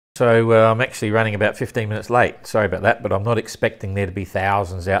So I'm actually running about 15 minutes late. Sorry about that, but I'm not expecting there to be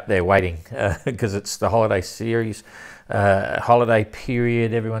thousands out there waiting because it's the holiday series, holiday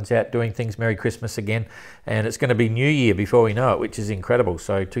period. Everyone's out doing things. Merry Christmas again. And it's going to be New Year before we know it, which is incredible.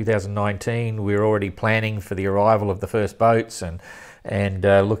 So 2019, we're already planning for the arrival of the first boats and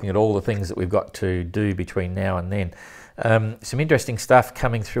looking at all the things that we've got to do between now and then. Some interesting stuff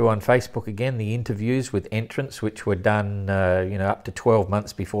coming through on Facebook again, the interviews with entrants, which were done up to 12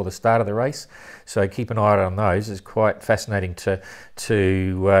 months before the start of the race. So keep an eye on those. It's quite fascinating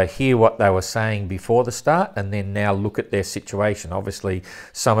to hear what they were saying before the start and then now look at their situation. Obviously,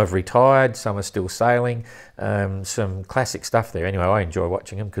 some have retired, some are still sailing. Some classic stuff there. Anyway, I enjoy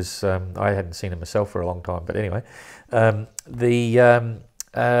watching them because I hadn't seen them myself for a long time. But anyway,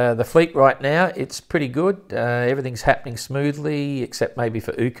 the fleet right now, it's pretty good. Everything's happening smoothly, except maybe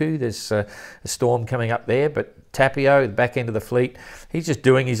for Uku. There's a storm coming up there, but Tapio, the back end of the fleet, he's just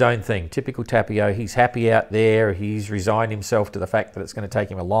doing his own thing. Typical Tapio. He's happy out there. He's resigned himself to the fact that it's going to take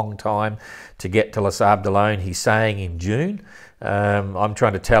him a long time to get to Les Sables d'Olonne. He's saying in June. I'm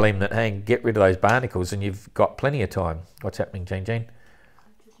trying to tell him that, hey, get rid of those barnacles and you've got plenty of time. What's happening, Jane?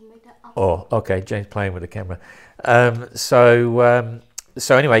 Oh, okay, Jane's playing with the camera.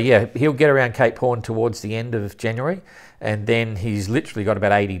 So anyway, yeah, he'll get around Cape Horn towards the end of January, and then he's literally got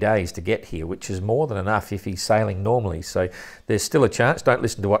about 80 days to get here, which is more than enough if he's sailing normally. So there's still a chance. Don't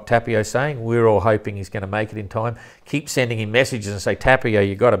listen to what Tapio's saying. We're all hoping he's going to make it in time. Keep sending him messages and say, Tapio,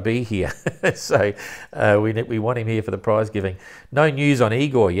 you've got to be here. So we want him here for the prize giving. No news on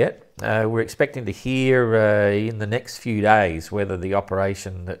Igor yet. We're expecting to hear in the next few days whether the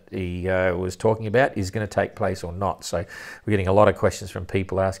operation that he was talking about is going to take place or not. So we're getting a lot of questions from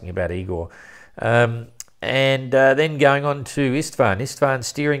people asking about Igor. And then going on to Istvan. Istvan's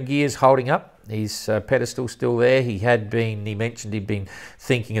steering gear's holding up. His pedestal still there. He mentioned he'd been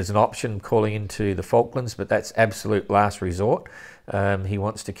thinking as an option calling into the Falklands, but that's absolute last resort. He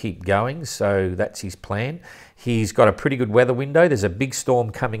wants to keep going, so that's his plan. He's got a pretty good weather window. There's a big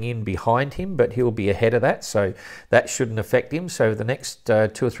storm coming in behind him, but he'll be ahead of that, so that shouldn't affect him. So the next 2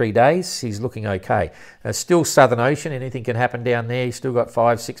 or 3 days, he's looking okay. Still Southern Ocean. Anything can happen down there. He's still got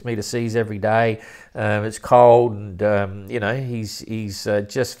 5-6 metre seas every day. It's cold, and he's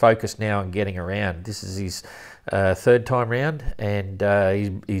just focused now on getting around. This is his third time round,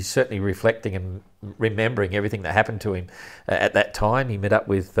 and he's certainly reflecting and remembering everything that happened to him at that time. He met up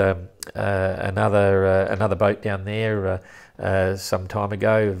with another boat down there some time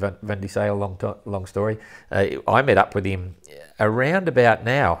ago, Van die Sail, long story. I met up with him around about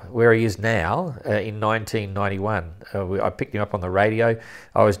now, where he is now, in 1991. I picked him up on the radio.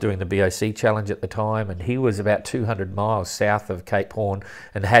 I was doing the BOC challenge at the time, and he was about 200 miles south of Cape Horn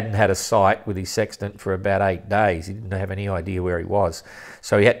and hadn't had a sight with his sextant for about 8 days. He didn't have any idea where he was.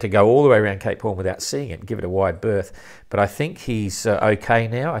 So he had to go all the way around Cape Horn without seeing it and give it a wide berth. But I think he's okay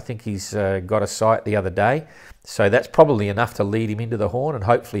now. I think he's got a sight the other day. So that's probably enough to lead him into the Horn, and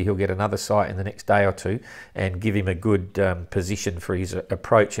hopefully he'll get another sight in the next day or two and give him a good position for his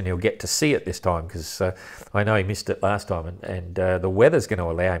approach, and he'll get to see it this time, because I know he missed it last time, and the weather's going to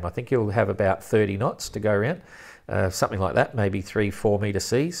allow him. I think he'll have about 30 knots to go around, something like that, maybe 3-4 metre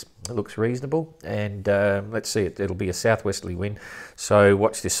seas. It looks reasonable, and let's see, it'll be a southwesterly wind, so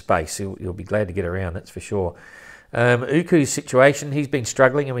watch this space. He'll be glad to get around, that's for sure. Uku's situation, he's been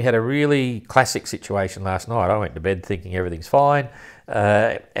struggling, and we had a really classic situation last night. I went to bed thinking everything's fine,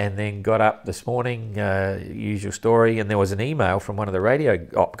 and then got up this morning, usual story, and there was an email from one of the radio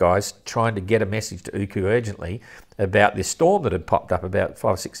op guys trying to get a message to Uku urgently about this storm that had popped up about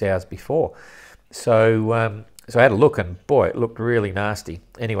 5 or 6 hours before. So I had a look, and boy, it looked really nasty.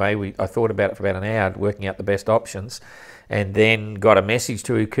 Anyway, I thought about it for about an hour, working out the best options, and then got a message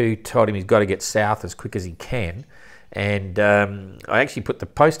to Uku, told him he's got to get south as quick as he can. And I actually put the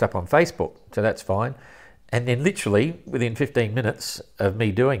post up on Facebook, so that's fine. And then literally within 15 minutes of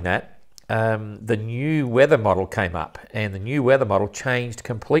me doing that, the new weather model came up, and the new weather model changed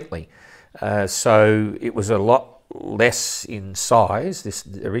completely. So it was a lot less in size.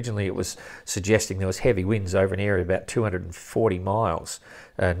 Originally it was suggesting there was heavy winds over an area about 240 miles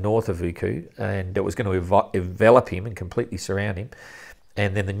north of Uku, and it was going to envelop him and completely surround him.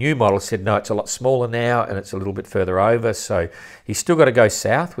 And then the new model said, no, it's a lot smaller now, and it's a little bit further over. So he's still got to go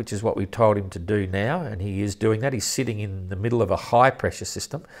south, which is what we've told him to do now, and he is doing that. He's sitting in the middle of a high pressure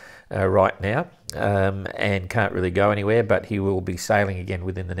system right now, and can't really go anywhere, but he will be sailing again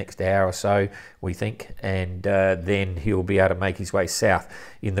within the next hour or so, we think, and then he'll be able to make his way south.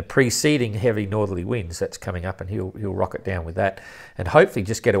 In the preceding heavy northerly winds that's coming up, and he'll rocket down with that, and hopefully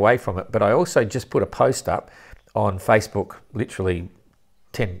just get away from it. But I also just put a post up on Facebook literally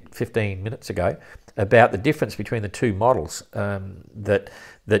 10, 15 minutes ago about the difference between the two models that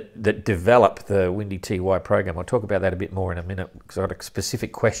develop the Windy TY program. I'll talk about that a bit more in a minute because I've got a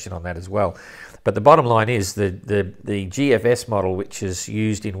specific question on that as well. But the bottom line is the GFS model, which is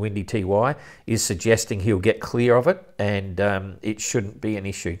used in Windy TY, is suggesting he'll get clear of it, and it shouldn't be an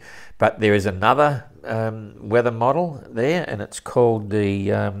issue. But there is another weather model there, and it's called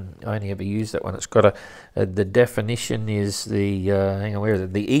the, I only ever use that one, it's got the definition is the, hang on, where is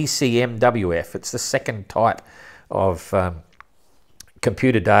it? The ECMWF. It's the second type of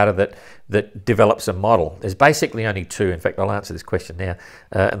computer data that develops a model. There's basically only two. In fact, I'll answer this question now.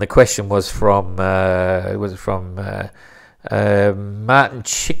 And the question was from Martin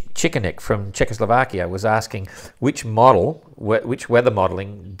Chikanek from Czechoslovakia, was asking which model, which weather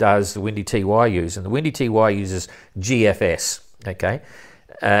modelling does the Windy TY use? And the Windy TY uses GFS, okay?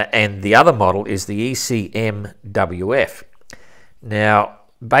 And the other model is the ECMWF. Now,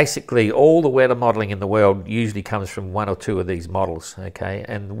 basically, all the weather modelling in the world usually comes from one or two of these models, okay?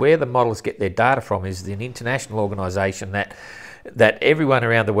 And where the models get their data from is an international organisation that everyone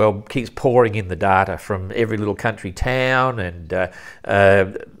around the world keeps pouring in the data from every little country town, and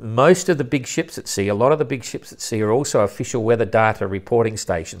most of the big ships at sea, a lot of the big ships at sea are also official weather data reporting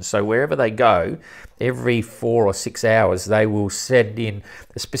stations. So wherever they go, every 4 or 6 hours, they will send in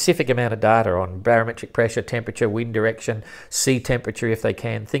a specific amount of data on barometric pressure, temperature, wind direction, sea temperature if they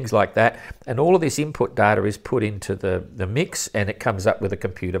can, things like that. And all of this input data is put into the mix, and it comes up with a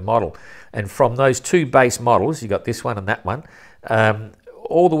computer model. And from those two base models, you got this one and that one,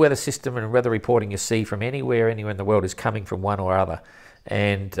 all the weather system and weather reporting you see from anywhere in the world is coming from one or other.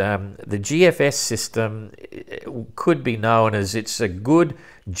 And the GFS system could be known as, it's a good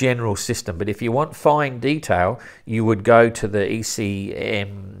general system, but if you want fine detail, you would go to the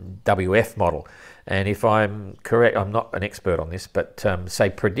ECMWF model. And if I'm correct, I'm not an expert on this, but say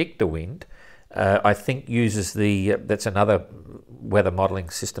Predictor Wind, I think uses that's another weather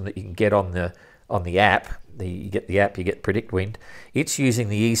modelling system that you can get on the app. You get the app, you get Predict Wind. It's using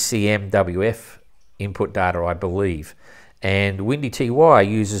the ECMWF input data, I believe. And Windy TY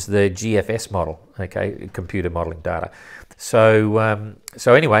uses the GFS model, okay, computer modelling data. So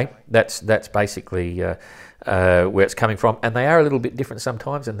anyway, that's basically where it's coming from, and they are a little bit different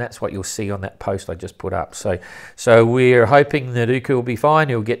sometimes, and that's what you'll see on that post I just put up. So we're hoping that Uku will be fine.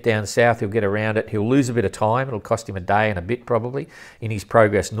 He'll get down south, he'll get around it, he'll lose a bit of time. It'll cost him a day and a bit probably in his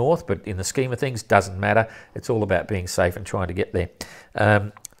progress north, but in the scheme of things, doesn't matter. It's all about being safe and trying to get there.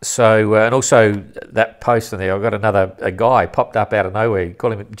 And also that post in there, I've got a guy popped up out of nowhere. You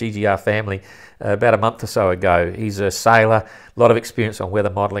call him GGR family about a month or so ago. He's a sailor, a lot of experience on weather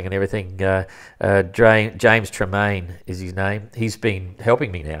modelling and everything. James Tremaine is his name. He's been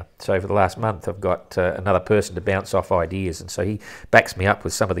helping me now. So for the last month, I've got another person to bounce off ideas. And so he backs me up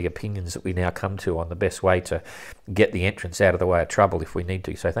with some of the opinions that we now come to on the best way to get the entrance out of the way of trouble if we need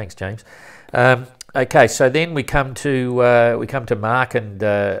to. So thanks, James. Okay, so then we come to Mark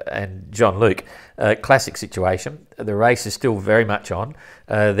and John Luke. Classic situation. The race is still very much on.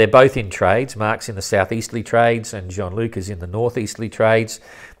 They're both in trades. Mark's in the southeasterly trades, and John Luke is in the northeasterly trades.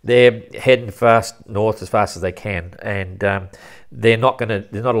 They're heading north as fast as they can, and there's not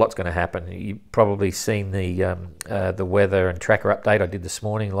a lot's going to happen. You've probably seen the weather and tracker update I did this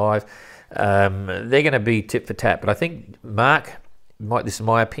morning live. They're going to be tit for tat, but I think Mark. This is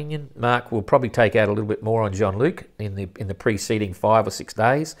my opinion. Mark will probably take out a little bit more on John Luke in the preceding 5 or 6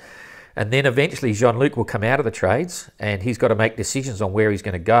 days, and then eventually John Luke will come out of the trades, and he's got to make decisions on where he's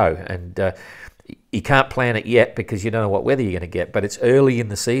going to go. And you can't plan it yet because you don't know what weather you're going to get. But it's early in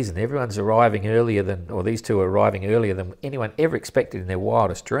the season. Everyone's arriving earlier these two are arriving earlier than anyone ever expected in their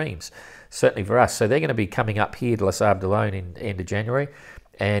wildest dreams. Certainly for us. So they're going to be coming up here to Les Arbres in end of January.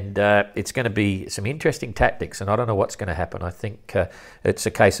 And it's going to be some interesting tactics, and I don't know what's going to happen. I think it's a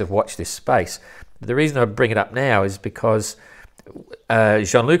case of watch this space. The reason I bring it up now is because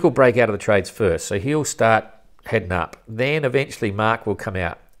Jean-Luc will break out of the trades first, so he'll start heading up. Then eventually Mark will come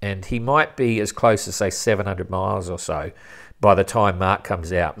out, and he might be as close as, say, 700 miles or so by the time Mark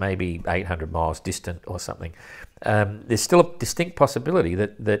comes out, maybe 800 miles distant or something. There's still a distinct possibility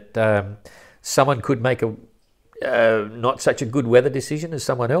that someone could make a not such a good weather decision as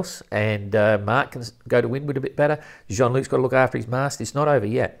someone else, and Mark can go to windward a bit better. Jean-Luc's got to look after his mast. It's not over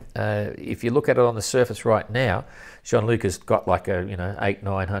yet. If you look at it on the surface right now, Jean-Luc has got like a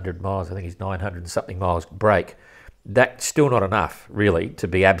 800-900 miles. I think he's 900 and something miles break. That's still not enough, really, to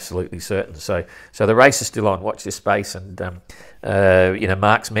be absolutely certain. So the race is still on. Watch this space, and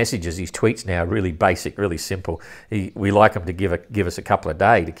Mark's messages, his tweets now, are really basic, really simple. We like him to give us a couple of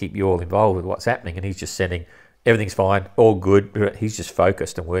days to keep you all involved with what's happening, and he's just sending everything's fine, all good. He's just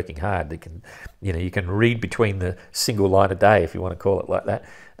focused and working hard. They can, you can read between the single line a day, if you want to call it like that.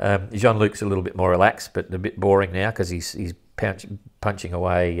 Jean-Luc's a little bit more relaxed, but a bit boring now because he's punching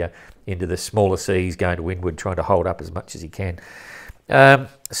away into the smaller seas, going to windward, trying to hold up as much as he can.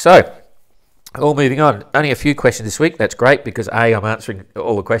 So, all moving on. Only a few questions this week. That's great because A, I'm answering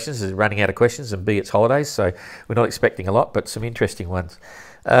all the questions. There's running out of questions, and B, it's holidays, so we're not expecting a lot, but some interesting ones.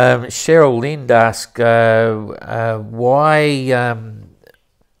 Cheryl Lind asked why...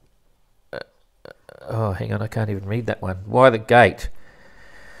 oh, hang on, I can't even read that one. Why the gate?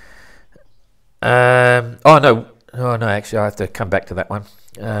 Oh, no, actually, I have to come back to that one.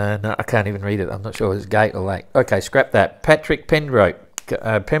 No, I can't even read it. I'm not sure if it's gate or lake. Okay, scrap that. Patrick Pembroke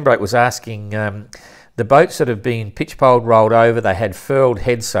was asking, the boats that have been pitch-poled, rolled over, they had furled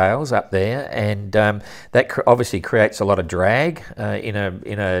head sails up there, and that obviously creates a lot of drag in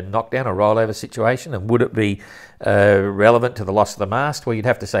a knockdown or rollover situation. And would it be relevant to the loss of the mast? Well, you'd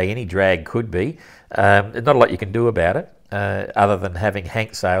have to say any drag could be. There's not a lot you can do about it. Other than having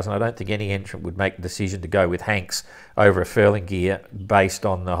hank sails, and I don't think any entrant would make the decision to go with hanks over a furling gear based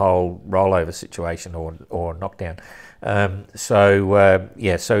on the whole rollover situation or knockdown. So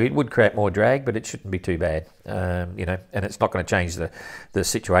it would create more drag, but it shouldn't be too bad, and it's not going to change the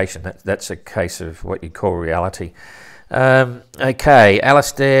situation. That's a case of what you'd call reality. Okay,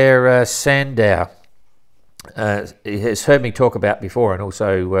 Alistair Sandow has heard me talk about before, and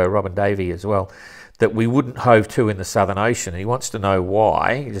also Robin Davey as well, that we wouldn't hove to in the Southern Ocean. He wants to know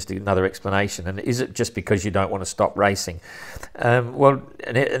why, just another explanation. And is it just because you don't want to stop racing? Well,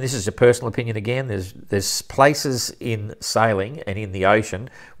 and this is a personal opinion again, there's places in sailing and in the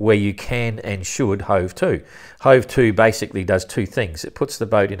ocean where you can and should hove to. Hove to basically does two things. It puts the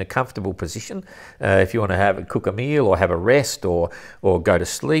boat in a comfortable position if you want to cook a meal or have a rest or go to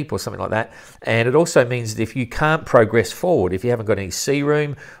sleep or something like that. And it also means that if you can't progress forward, if you haven't got any sea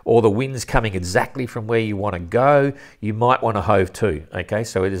room or the wind's coming exactly from where you want to go, you might want to hove to. Okay,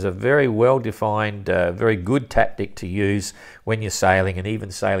 so it is a very well-defined, very good tactic to use when you're sailing, and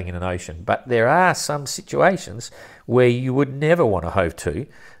even sailing in an ocean. But there are some situations where you would never want to hove to,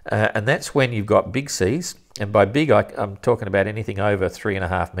 and that's when you've got big seas. And by big, I'm talking about anything over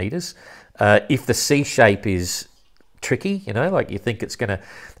 3.5 meters. If the sea shape is tricky, like you think it's going to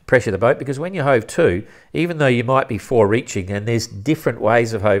pressure the boat, because when you hove to, even though you might be fore-reaching, and there's different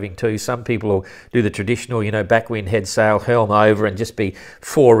ways of hoving to. Some people will do the traditional, backwind head sail, helm over, and just be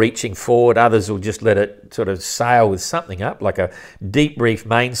fore-reaching forward. Others will just let it sort of sail with something up, like a deep reef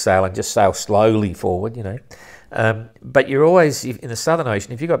mainsail, and just sail slowly forward, But you're always, in the Southern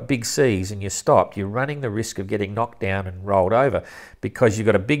Ocean, if you've got big seas and you're stopped, you're running the risk of getting knocked down and rolled over, because you've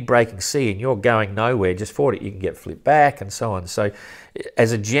got a big breaking sea and you're going nowhere just forward it. You can get flipped back and so on. So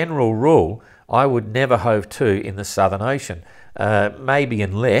as a general rule, I would never hove to in the Southern Ocean, maybe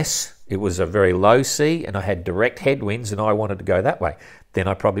unless it was a very low sea and I had direct headwinds and I wanted to go that way. Then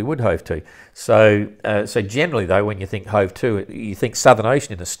I probably would hove to. So generally though, when you think hove to, you think Southern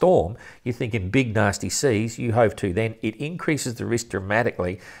Ocean in a storm, you think in big nasty seas, you hove to. Then it increases the risk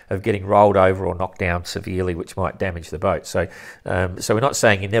dramatically of getting rolled over or knocked down severely, which might damage the boat. So we're not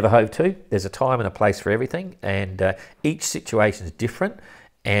saying you never hove to. There's a time and a place for everything, and each situation is different.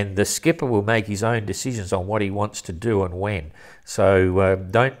 And the skipper will make his own decisions on what he wants to do and when. So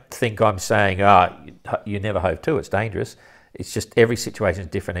don't think I'm saying, you never hove to, it's dangerous. It's just every situation is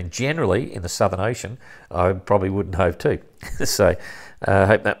different. And generally, in the Southern Ocean, I probably wouldn't hove to. So I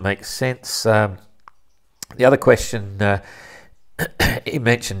hope that makes sense. The other question he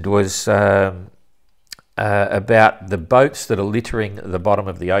mentioned was about the boats that are littering the bottom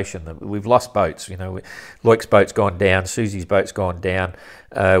of the ocean. We've lost boats. Loic's boat's gone down, Susie's boat's gone down.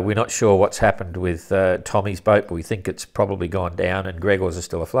 We're not sure what's happened with Tommy's boat, but we think it's probably gone down, and Gregor's are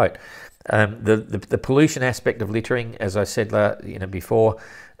still afloat. The pollution aspect of littering, as I said before,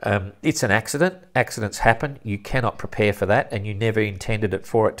 it's an accident. Accidents happen. You cannot prepare for that, and you never intended it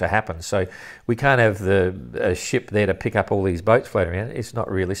for it to happen. So we can't have a ship there to pick up all these boats floating around. It's not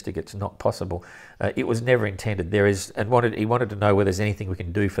realistic. It's not possible. It was never intended. He wanted to know whether there's anything we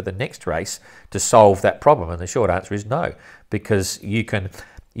can do for the next race to solve that problem, and the short answer is no, because you can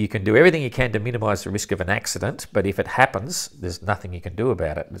do everything you can to minimise the risk of an accident, but if it happens, there's nothing you can do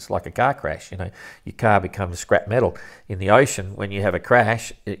about it. It's like a car crash. Your car becomes scrap metal. In the ocean, when you have a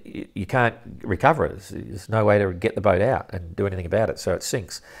crash, you can't recover it. There's no way to get the boat out and do anything about it, so it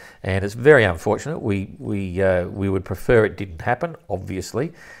sinks. And it's very unfortunate. We would prefer it didn't happen,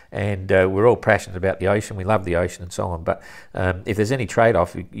 obviously, and we're all passionate about the ocean. We love the ocean and so on. But if there's any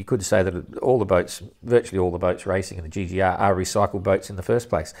trade-off, you could say that virtually all the boats racing in the GGR are recycled boats in the first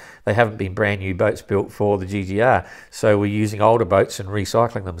place. place. They haven't been brand new boats built for the GGR, so we're using older boats and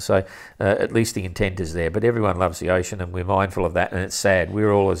recycling them. So at least the intent is there. But everyone loves the ocean, and we're mindful of that, and it's sad.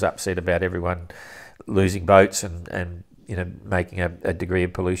 We're always upset about everyone losing boats and you know, making a degree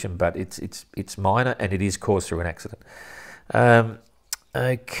of pollution, but it's minor, and it is caused through an accident.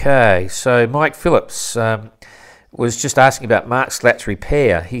 Okay, so Mike Phillips was just asking about Mark Slat's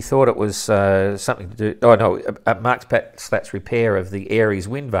repair. He thought it was something to do... Oh, no, Mark Slat's repair of the Aries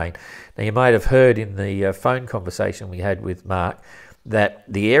wind vane. Now, you might have heard in the phone conversation we had with Mark that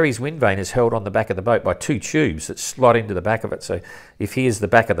the Aries wind vane is held on the back of the boat by two tubes that slot into the back of it. So if here's the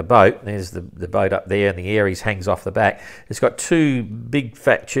back of the boat, there's the boat up there, and the Aries hangs off the back. It's got two big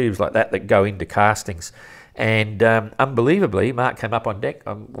fat tubes like that go into castings. And unbelievably, Mark came up on deck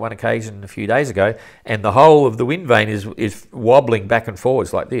on one occasion a few days ago, and the whole of the wind vane is wobbling back and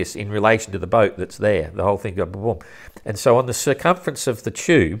forwards like this in relation to the boat that's there. The whole thing got boom. And so on the circumference of the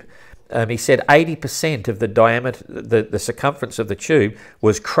tube, he said 80% of the diameter, the circumference of the tube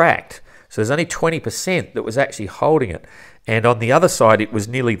was cracked. So there's only 20% that was actually holding it. And on the other side, it was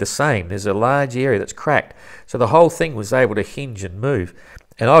nearly the same. There's a large area that's cracked. So the whole thing was able to hinge and move.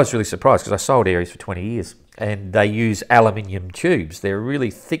 And I was really surprised because I sold Aries for 20 years. And they use aluminium tubes. They're really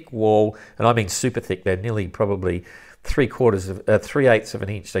thick wall, and I mean super thick. They're nearly probably 3/8 of an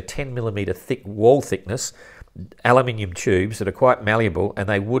inch, so 10 millimeter thick wall thickness, aluminium tubes that are quite malleable, and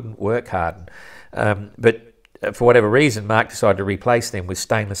they wouldn't work harden. But for whatever reason, Mark decided to replace them with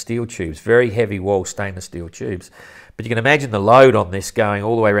stainless steel tubes, very heavy wall stainless steel tubes. But you can imagine the load on this going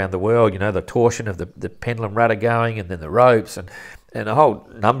all the way around the world, you know, the torsion of the pendulum rudder going, and then the ropes, and a whole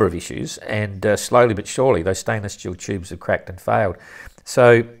number of issues. And slowly but surely, those stainless steel tubes have cracked and failed.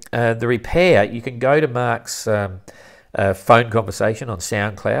 So the repair, you can go to Mark's phone conversation on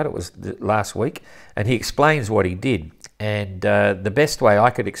SoundCloud. It was last week, and he explains what he did. And the best way I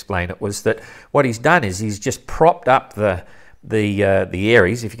could explain it was that what he's done is he's just propped up the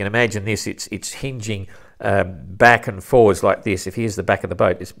Aries. If you can imagine this, it's hinging back and forwards like this. If here's the back of the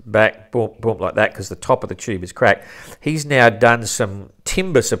boat, it's back, boom, boom, like that, because the top of the tube is cracked. He's now done some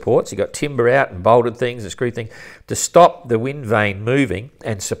timber supports. He got timber out and bolted things and screwed things to stop the wind vane moving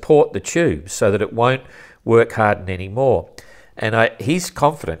and support the tube so that it won't work harden anymore. And he's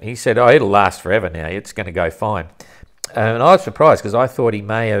confident. He said, oh, it'll last forever now. It's going to go fine. And I was surprised because I thought he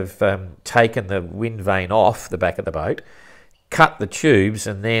may have taken the wind vane off the back of the boat, cut the tubes,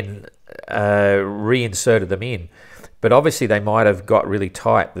 and then reinserted them in. But obviously they might have got really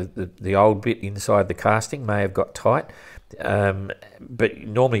tight. The old bit inside the casting may have got tight. But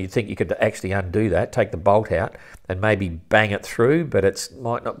normally you'd think you could actually undo that, take the bolt out and maybe bang it through, but it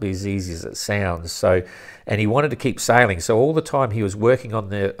might not be as easy as it sounds. So, and he wanted to keep sailing. So all the time he was working on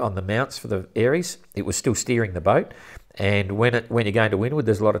the mounts for the Aries, it was still steering the boat. And when you're going to windward,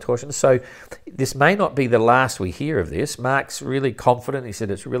 there's a lot of torsion. So this may not be the last we hear of this. Mark's really confident. He said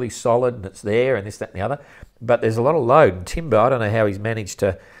it's really solid and it's there and this, that, and the other. But there's a lot of load. And timber, I don't know how he's managed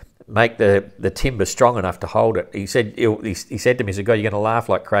to make the timber strong enough to hold it. He said to me, he said, God, you're going to laugh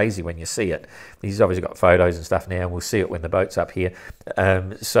like crazy when you see it. He's obviously got photos and stuff now, and we'll see it when the boat's up here.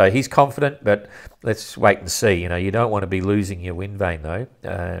 So he's confident, but let's wait and see. You know, you don't want to be losing your wind vane though.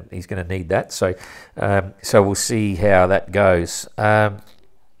 He's going to need that. So we'll see how that goes.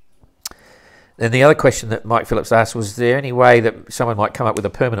 And the other question that Mike Phillips asked, was there any way that someone might come up with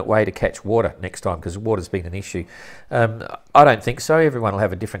a permanent way to catch water next time, because water's been an issue? I don't think so. Everyone will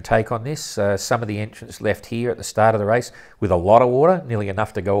have a different take on this. Some of the entrants left here at the start of the race with a lot of water, nearly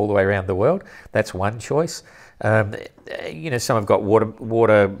enough to go all the way around the world. That's one choice. You know, some have got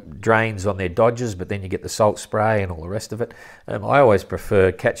water drains on their Dodges, but then you get the salt spray and all the rest of it. I always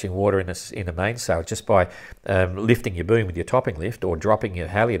prefer catching water in a mainsail just by lifting your boom with your topping lift, or dropping your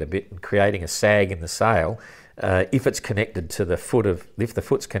halyard a bit and creating a sag in the sail. If it's connected to the foot if the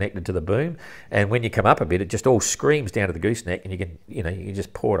foot's connected to the boom, and when you come up a bit, it just all screams down to the gooseneck, and you can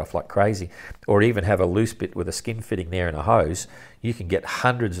just pour it off like crazy. Or even have a loose bit with a skin fitting there and a hose. You can get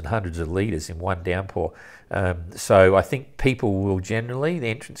hundreds and hundreds of litres in one downpour. So I think people will generally, the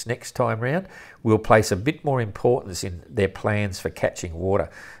entrants next time round, will place a bit more importance in their plans for catching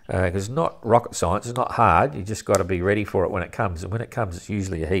water, because it's not rocket science. It's not hard. You just got to be ready for it when it comes, and when it comes, it's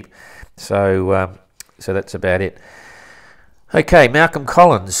usually a heap. So that's about it. Okay, Malcolm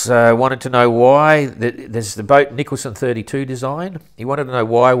Collins wanted to know why there's the boat Nicholson 32 design. He wanted to know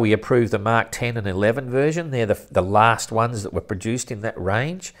why we approved the Mark 10 and 11 version. They're the last ones that were produced in that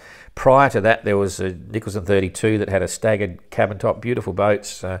range. Prior to that, there was a Nicholson 32 that had a staggered cabin top, beautiful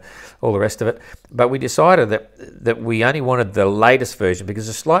boats, all the rest of it. But we decided that we only wanted the latest version because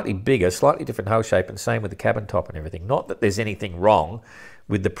it's slightly bigger, slightly different hull shape, and same with the cabin top and everything. Not that there's anything wrong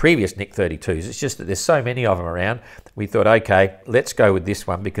with the previous NIC 32s. It's just that there's so many of them around. We thought, okay, let's go with this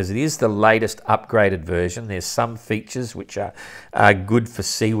one because it is the latest upgraded version. There's some features which are good for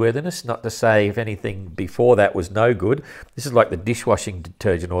seaworthiness, not to say if anything before that was no good. This is like the dishwashing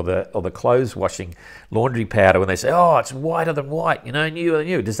detergent or the clothes washing laundry powder when they say, oh, it's whiter than white,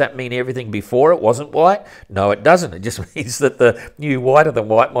 new. Does that mean everything before it wasn't white? No, it doesn't. It just means that the new whiter than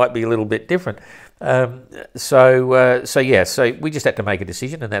white might be a little bit different. So we just had to make a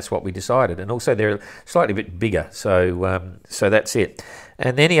decision, and that's what we decided. And also they're slightly bit bigger, so that's it.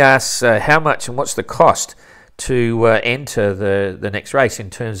 And then he asks how much and what's the cost to enter the next race in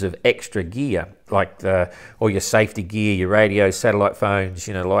terms of extra gear, like all your safety gear, your radios, satellite phones,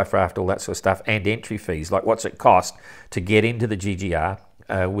 life raft, all that sort of stuff, and entry fees. Like what's it cost to get into the GGR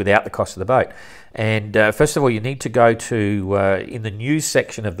without the cost of the boat? And first of all, you need to go to in the news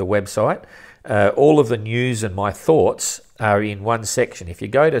section of the website. All of the news and my thoughts are in one section. If you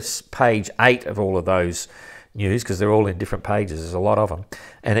go to page 8 of all of those news, because they're all in different pages, there's a lot of them,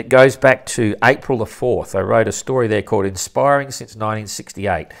 and it goes back to April the 4th. I wrote a story there called Inspiring Since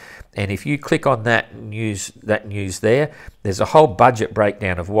 1968. And if you click on that news there, there's a whole budget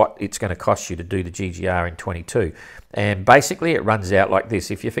breakdown of what it's going to cost you to do the GGR in 22. And basically it runs out like this.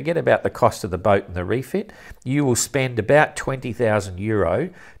 If you forget about the cost of the boat and the refit, you will spend about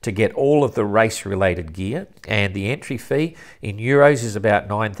 €20,000 to get all of the race related gear, and the entry fee in euros is about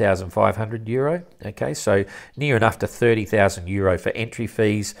 €9,500. Okay, so near enough to €30,000 for entry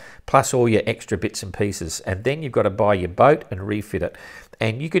fees plus all your extra bits and pieces. And then you've got to buy your boat and refit it.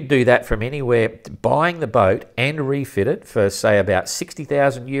 And you could do that from anywhere, buying the boat and refit it for say about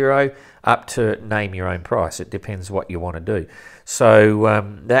 €60,000 up to name your own price. It depends what you want to do.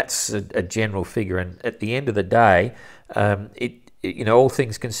 So that's a general figure. And at the end of the day, all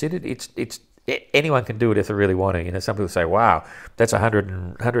things considered, it's anyone can do it if they really want to. Some people say, wow, that's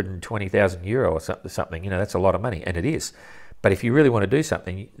 €120,000 or something. That's a lot of money, and it is. But if you really want to do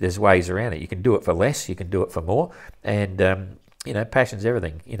something, there's ways around it. You can do it for less, you can do it for more, and passion's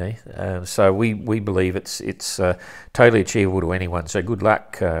everything. So we believe it's totally achievable to anyone. So good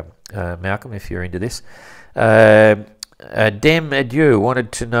luck, Malcolm, if you're into this. Dem Adieu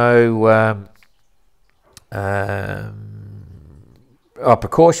wanted to know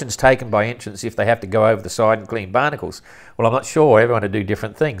precautions taken by entrants if they have to go over the side and clean barnacles. Well, I'm not sure. Everyone will do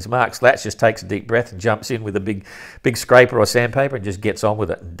different things. Mark Slatch just takes a deep breath and jumps in with a big scraper or sandpaper and just gets on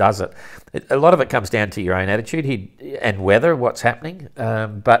with it and does it. A lot of it comes down to your own attitude and weather, what's happening.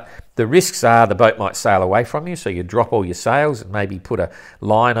 But the risks are the boat might sail away from you, so you drop all your sails and maybe put a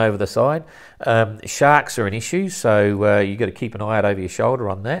line over the side. Sharks are an issue, so you've got to keep an eye out over your shoulder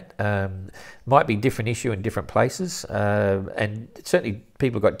on that. Might be a different issue in different places, and certainly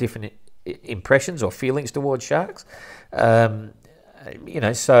people got different impressions or feelings towards sharks. You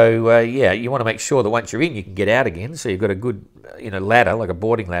want to make sure that once you're in, you can get out again. So you've got a good, ladder, like a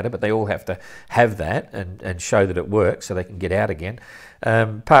boarding ladder, but they all have to have that and show that it works so they can get out again.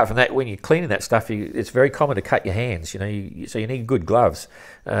 Apart from that, when you're cleaning that stuff, it's very common to cut your hands, so you need good gloves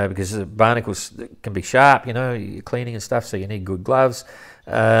because the barnacles can be sharp, you're cleaning and stuff, so you need good gloves.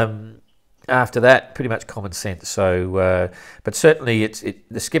 After that, pretty much common sense. So, but certainly,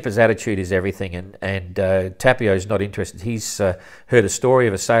 the skipper's attitude is everything. And Tapio's not interested. He's heard a story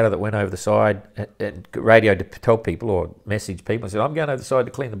of a sailor that went over the side and radioed to tell people or message people and said, "I'm going over the side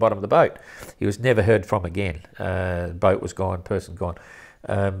to clean the bottom of the boat." He was never heard from again. The boat was gone, person gone.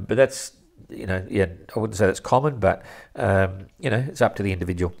 But that's I wouldn't say that's common, but it's up to the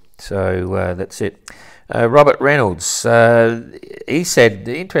individual. So that's it. Robert Reynolds, he said,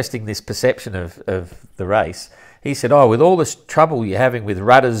 interesting this perception of the race. He said, with all this trouble you're having with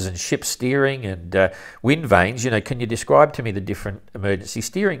rudders and ship steering and wind vanes, can you describe to me the different emergency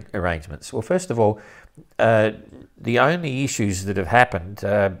steering arrangements? Well, first of all, the only issues that have happened,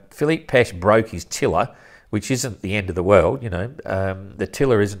 Philippe Peche broke his tiller, which isn't the end of the world, the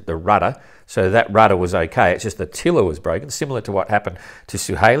tiller isn't the rudder, so that rudder was okay. It's just the tiller was broken, similar to what happened to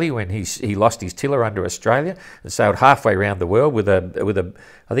Suhaili when he lost his tiller under Australia and sailed halfway around the world with a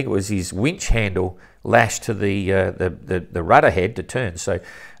I think it was his winch handle lashed to the rudder head to turn. So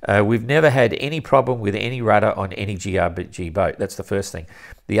we've never had any problem with any rudder on any GRG boat. That's the first thing.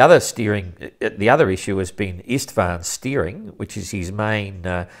 The other issue has been Istvan's steering, which is his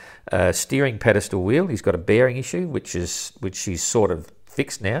main steering pedestal wheel. He's got a bearing issue, which he's sort of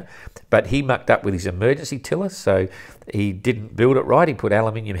fixed now, but he mucked up with his emergency tiller, so he didn't build it right. He put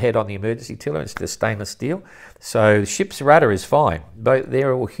aluminium head on the emergency tiller instead of stainless steel. So the ship's rudder is fine.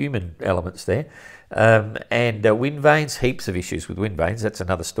 They're all human elements there. And wind vanes, heaps of issues with wind vanes. That's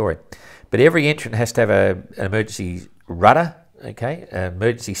another story. But every entrant has to have an emergency rudder okay,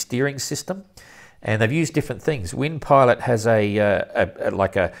 emergency steering system, and they've used different things. Wind Pilot has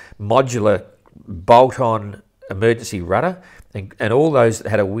like a modular bolt-on emergency rudder, and all those that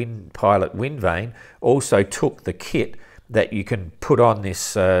had a Wind Pilot wind vane also took the kit that you can put on this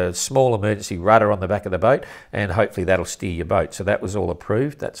small emergency rudder on the back of the boat, and hopefully that'll steer your boat. So that was all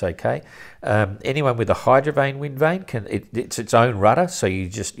approved. That's okay. Anyone with a hydrovane wind vane it's its own rudder, so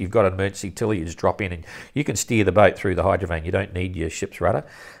you've got an emergency tiller, you just drop in and you can steer the boat through the hydrovane. You don't need your ship's rudder.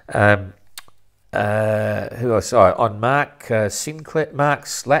 Who else? On Mark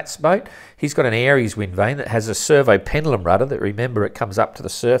Slatt's boat, he's got an Aries wind vane that has a servo pendulum rudder that, remember, it comes up to the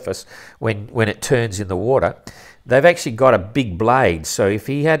surface when it turns in the water. They've actually got a big blade, so if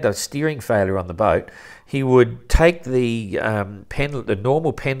he had a steering failure on the boat, he would take the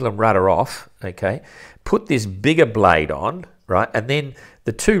normal pendulum rudder off, okay, put this bigger blade on, right, and then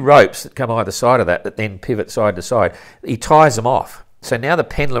the two ropes that come either side of that then pivot side to side, he ties them off. So now the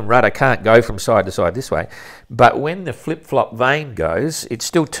pendulum rudder can't go from side to side this way, but when the flip-flop vane goes, it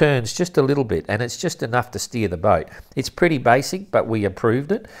still turns just a little bit, and it's just enough to steer the boat. It's pretty basic, but we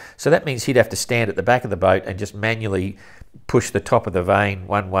approved it. So that means he'd have to stand at the back of the boat and just manually push the top of the vane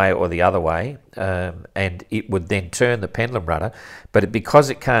one way or the other way, and it would then turn the pendulum rudder. But because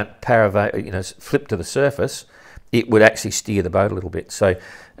it can't flip to the surface, it would actually steer the boat a little bit. So,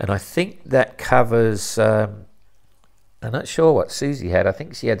 and I think that covers... I'm not sure what Susie had. I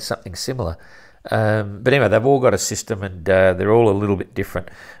think she had something similar. But anyway, they've all got a system, and they're all a little bit different.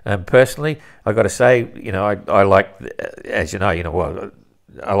 Personally, I've got to say, I like, as you know,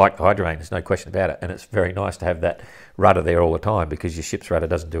 I like the hydrovane. There's no question about it, and it's very nice to have that rudder there all the time, because your ship's rudder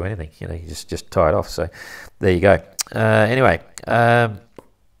doesn't do anything. You just tie it off. So there you go. Anyway,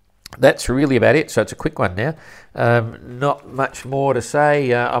 that's really about it. So it's a quick one now. Not much more to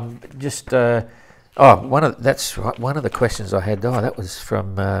say. I'm just. One of the questions I had. That was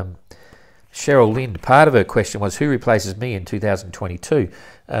from Cheryl Lind. Part of her question was, who replaces me in 2022?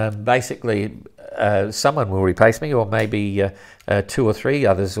 Basically, someone will replace me, or maybe 2 or 3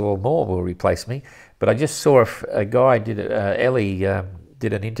 others or more will replace me. But I just saw a guy Ellie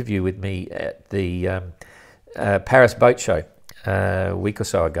did an interview with me at the Paris Boat Show a week or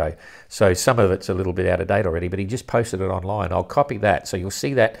so ago. So some of it's a little bit out of date already, but he just posted it online. I'll copy that, so you'll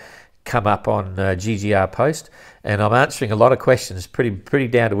see that come up on GGR post, and I'm answering a lot of questions, pretty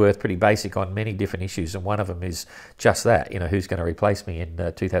down to earth, pretty basic on many different issues, and one of them is just that, who's going to replace me in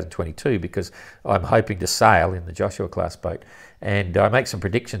 2022, because I'm hoping to sail in the Joshua class boat. And I make some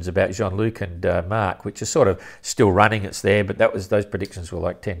predictions about Jean-Luc and Mark, which is sort of still running. It's there, but those predictions were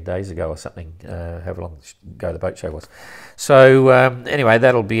like 10 days ago or something, however long ago the boat show was. So anyway,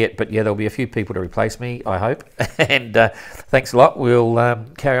 that'll be it. But yeah, there'll be a few people to replace me, I hope. And thanks a lot. We'll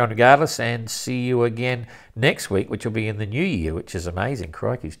carry on regardless, and see you again next week, which will be in the new year, which is amazing.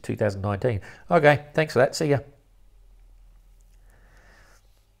 Crikey, 2019. Okay, thanks for that. See ya.